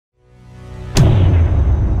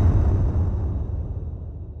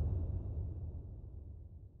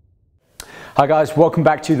Hi guys, welcome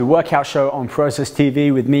back to the workout show on Prozis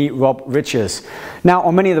TV with me, Rob Richards. Now,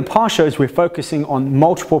 on many of the past shows, we're focusing on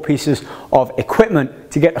multiple pieces of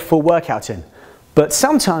equipment to get a full workout in. But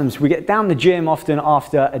sometimes we get down the gym often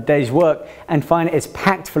after a day's work and find it's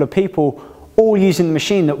packed full of people all using the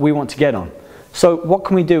machine that we want to get on. So what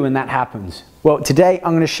can we do when that happens? Well, today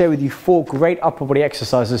I'm going to share with you 4 great upper body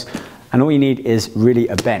exercises, and all you need is really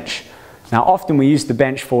a bench. Now, often we use the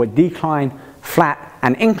bench for decline, flat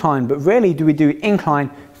and incline, but rarely do we do incline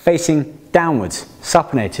facing downwards,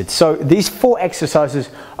 supinated. So these 4 exercises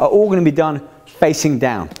are all going to be done facing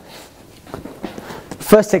down.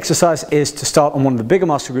 First exercise is to start on one of the bigger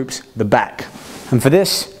muscle groups, the back. And for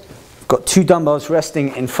this, I've got 2 dumbbells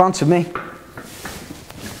resting in front of me.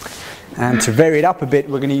 And to vary it up a bit,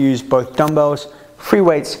 we're going to use both dumbbells, free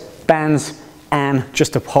weights, bands, and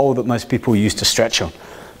just a pole that most people use to stretch on.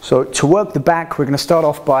 So to work the back, we're going to start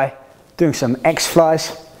off by doing some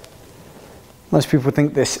X-flies. Most people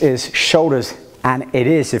think this is shoulders, and it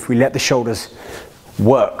is if we let the shoulders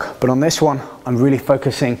work. But on this one, I'm really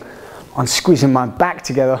focusing on squeezing my back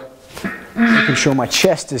together, making sure my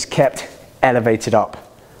chest is kept elevated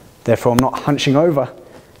up. Therefore, I'm not hunching over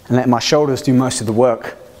and letting my shoulders do most of the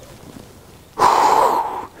work.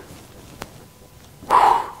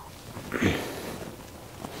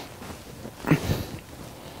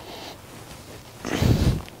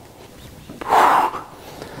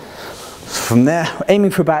 From there,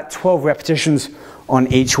 aiming for about 12 repetitions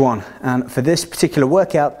on each one. And for this particular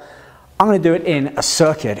workout, I'm going to do it in a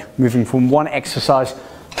circuit, moving from one exercise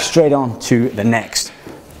straight on to the next.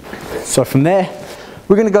 So from there,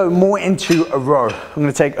 we're going to go more into a row. I'm going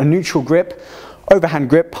to take a neutral grip, overhand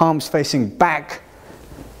grip, palms facing back,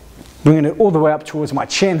 bringing it all the way up towards my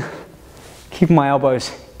chin, keeping my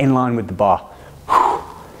elbows in line with the bar.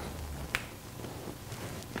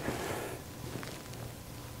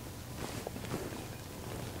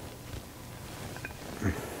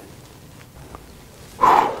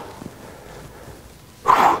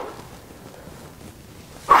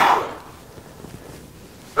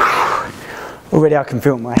 Already I can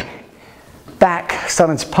feel my back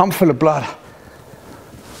starting to pump full of blood,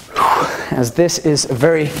 as this is a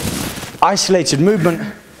very isolated movement.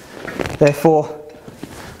 Therefore,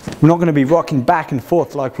 we're not going to be rocking back and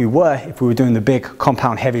forth like we were if we were doing the big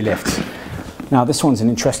compound heavy lifts. Now this one's an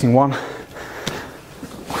interesting one.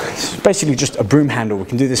 It's basically just a broom handle. We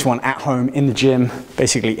can do this one at home, in the gym,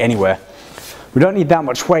 basically anywhere. We don't need that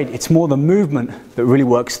much weight. It's more the movement that really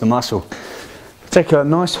works the muscle. Take a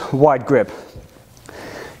nice wide grip.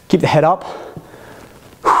 Keep the head up.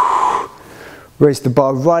 Raise the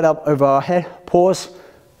bar right up over our head. Pause.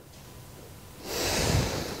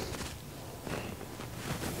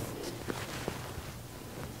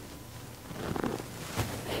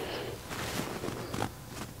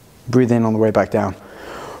 Breathe in on the way back down.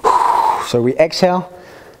 So we exhale.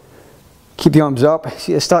 Keep the arms up.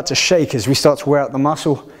 See it start to shake as we start to wear out the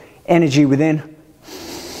muscle. Energy within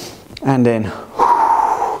and in.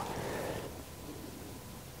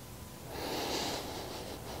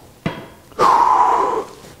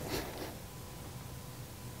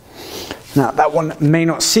 Now that one may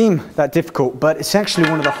not seem that difficult, but it's actually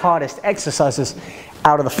one of the hardest exercises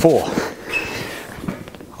out of the 4.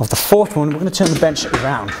 Of the 4th one, we're going to turn the bench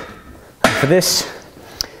around. And for this,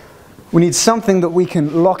 we need something that we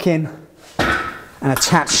can lock in and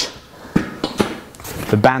attach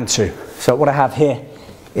the band to. So what I have here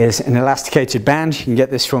is an elasticated band. You can get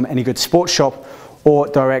this from any good sports shop or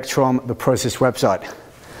direct from the Prozis website.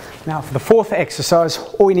 Now for the 4th exercise,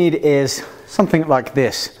 all we need is something like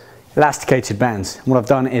this. Elasticated bands. What I've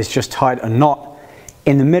done is just tied a knot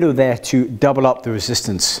in the middle there to double up the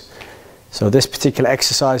resistance. So this particular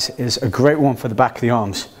exercise is a great one for the back of the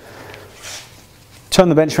arms. Turn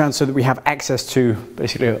the bench around so that we have access to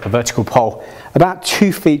basically a vertical pole about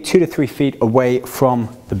 2 to 3 feet away from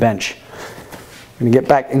the bench. We're going to get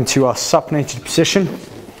back into our supinated position,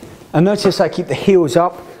 and notice I keep the heels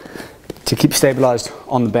up to keep stabilized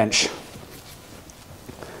on the bench.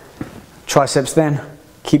 Triceps then.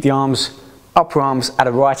 Keep the arms, upper arms at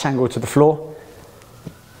a right angle to the floor.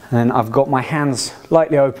 And then I've got my hands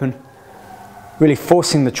lightly open, really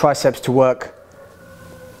forcing the triceps to work.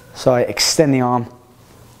 So I extend the arm,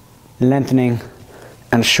 lengthening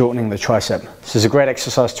and shortening the tricep. This is a great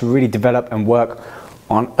exercise to really develop and work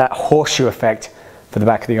on that horseshoe effect for the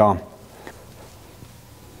back of the arm.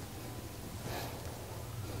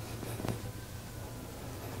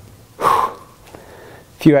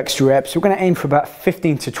 Few extra reps. We're going to aim for about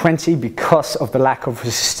 15 to 20 because of the lack of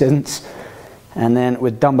resistance. And then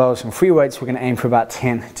with dumbbells and free weights, we're going to aim for about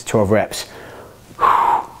 10 to 12 reps.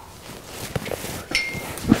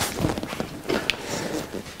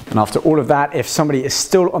 And after all of that, if somebody is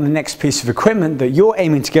still on the next piece of equipment that you're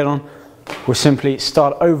aiming to get on, we'll simply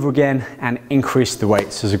start over again and increase the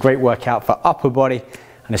weight. So it's a great workout for upper body,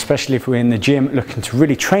 and especially if we're in the gym looking to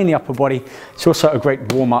really train the upper body, it's also a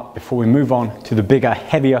great warm-up before we move on to the bigger,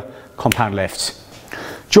 heavier compound lifts.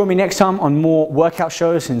 Join me next time on more workout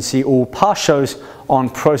shows and see all past shows on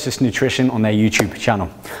Prozis Nutrition on their YouTube channel.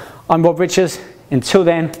 I'm Rob Richards. Until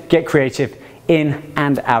then, get creative in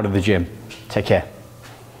and out of the gym. Take care.